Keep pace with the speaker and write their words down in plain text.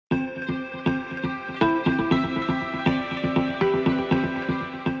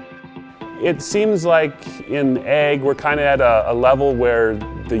It seems like in ag we're kind of at a level where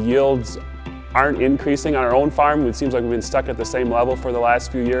the yields aren't increasing on our own farm. It seems like we've been stuck at the same level for the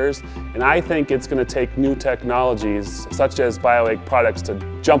last few years. And I think it's going to take new technologies such as BioAg products to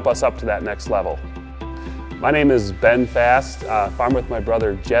jump us up to that next level. My name is Ben Fast, farm with my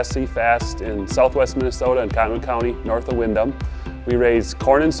brother Jesse Fast in southwest Minnesota in Cottonwood County, north of Windham. We raise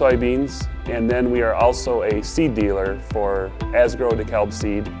corn and soybeans, and then we are also a seed dealer for Asgrow DeKalb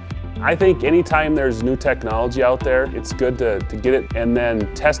seed. I think anytime there's new technology out there, it's good to get it and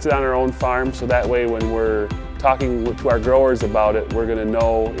then test it on our own farm, so that way when we're talking to our growers about it, we're going to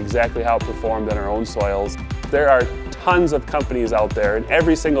know exactly how it performed in our own soils. There are tons of companies out there, and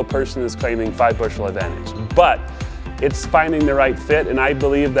every single person is claiming 5 bushel advantage. But it's finding the right fit, and I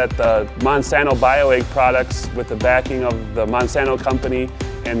believe that the Monsanto BioAg products, with the backing of the Monsanto company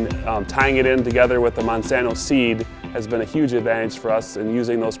and tying it in together with the Monsanto seed, has been a huge advantage for us in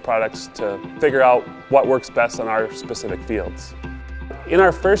using those products to figure out what works best on our specific fields. In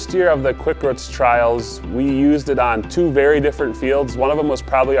our first year of the QuickRoots trials, we used it on 2 very different fields. One of them was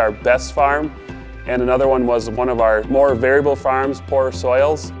probably our best farm, and another one was one of our more variable farms, poorer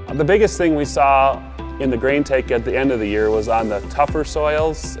soils. The biggest thing we saw in the grain take at the end of the year was on the tougher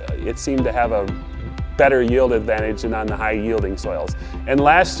soils. It seemed to have a better yield advantage than on the high yielding soils. And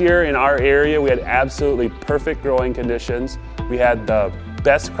last year in our area we had absolutely perfect growing conditions. We had the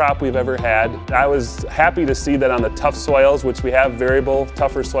best crop we've ever had. I was happy to see that on the tough soils, which we have variable,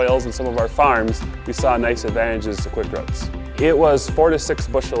 tougher soils in some of our farms, we saw nice advantages to QuickRoots. It was 4 to 6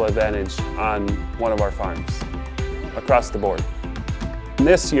 bushel advantage on one of our farms across the board.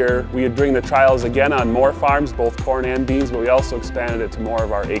 This year, we would bring the trials again on more farms, both corn and beans, but we also expanded it to more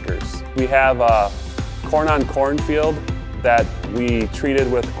of our acres. We have a corn-on-corn field that we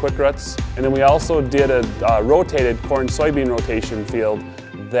treated with QuickRoots, and then we also did a rotated corn-soybean rotation field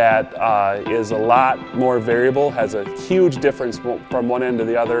that is a lot more variable, has a huge difference from one end to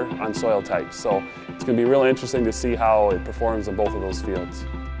the other on soil types. So it's going to be really interesting to see how it performs in both of those fields.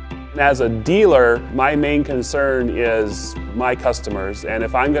 As a dealer, my main concern is my customers, and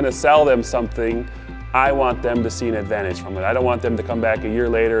if I'm going to sell them something, I want them to see an advantage from it. I don't want them to come back a year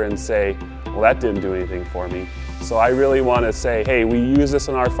later and say, well, that didn't do anything for me. So I really want to say, hey, we use this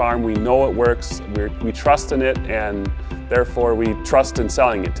on our farm, we know it works, we trust in it, and therefore we trust in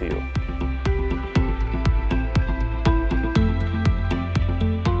selling it to you.